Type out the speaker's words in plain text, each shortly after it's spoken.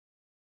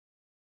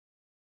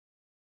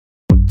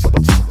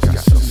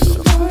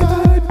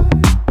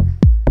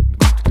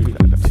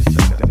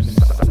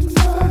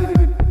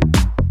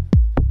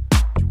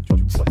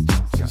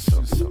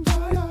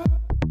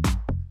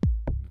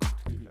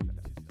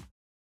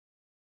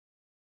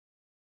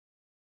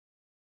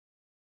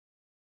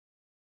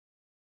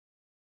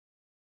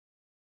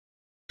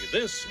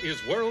This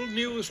is World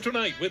News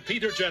Tonight with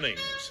Peter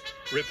Jennings.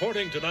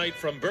 Reporting tonight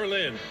from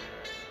Berlin.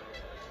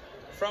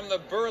 From the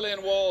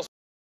Berlin Wall.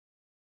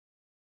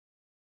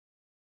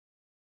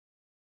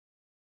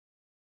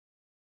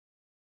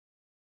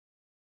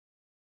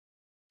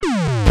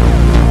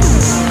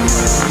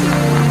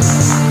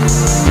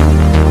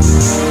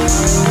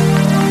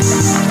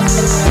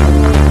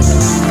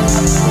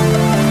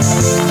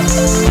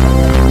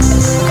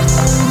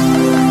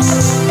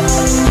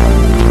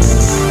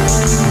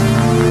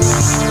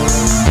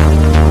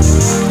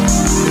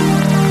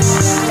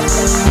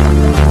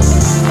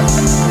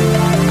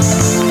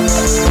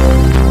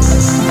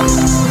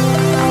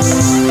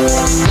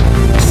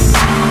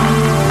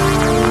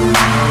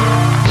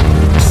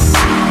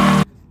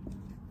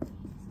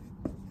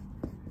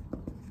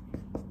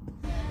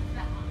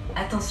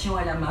 Attention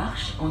à la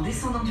marche en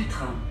descendant du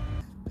train.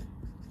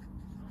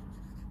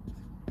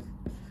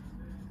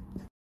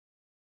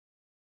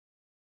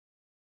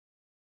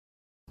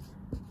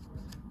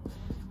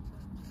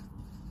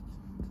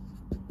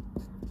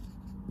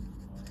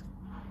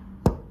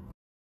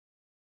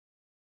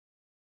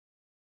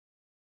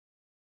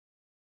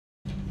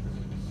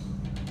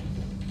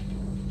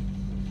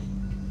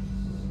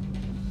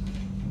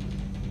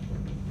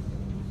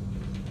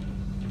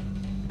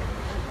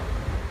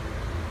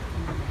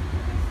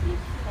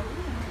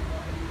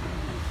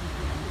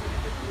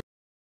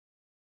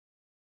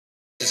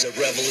 Is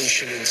a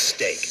revolution in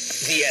steak,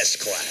 the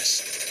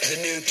S-Class.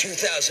 The new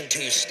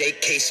 2002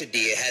 steak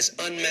quesadilla has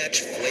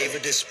unmatched flavor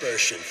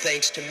dispersion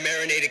thanks to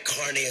marinated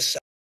carne asada.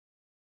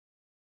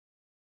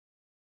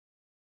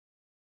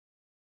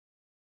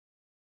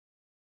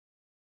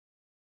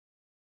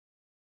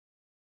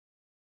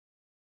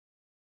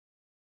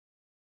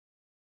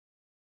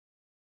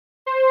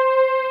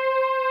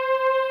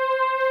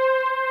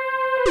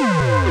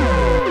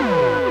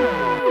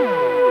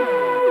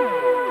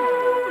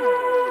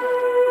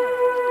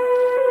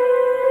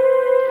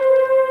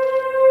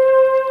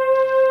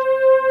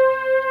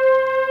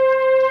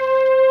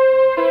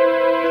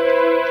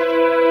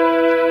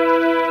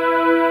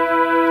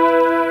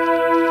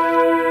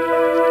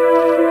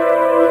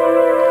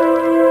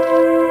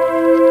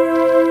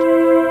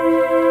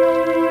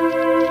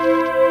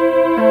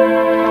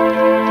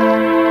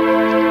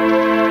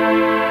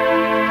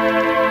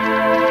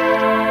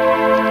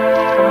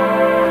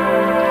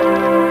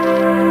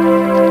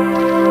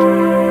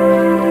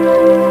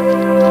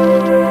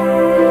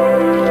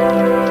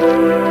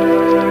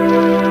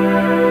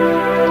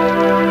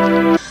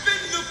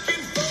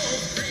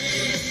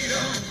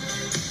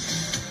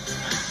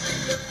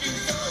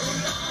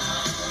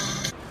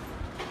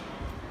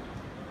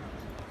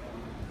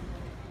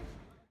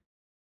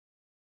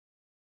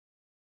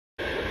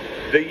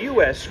 The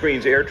U.S.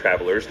 screens air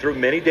travelers through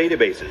many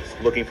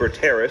databases, looking for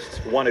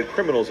terrorists, wanted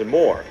criminals, and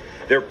more.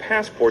 Their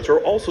passports are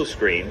also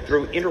screened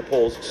through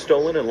Interpol's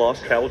Stolen and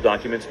Lost Travel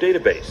Documents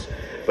database.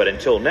 But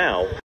until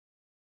now,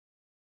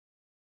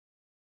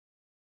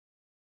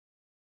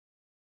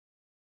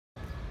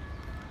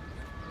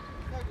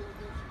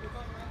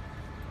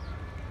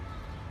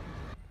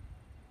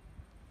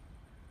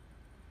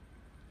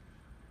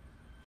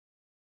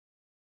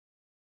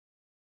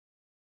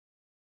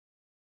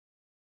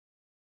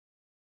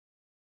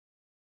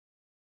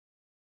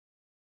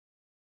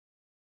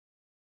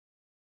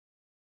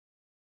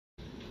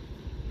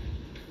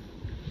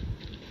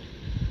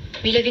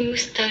 Mais il avait une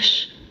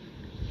moustache,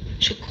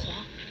 je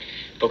crois.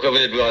 Pourquoi vous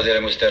êtes-vous rasé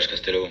la moustache,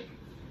 Costello?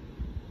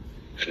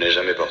 Je n'ai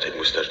jamais porté de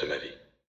moustache de ma vie.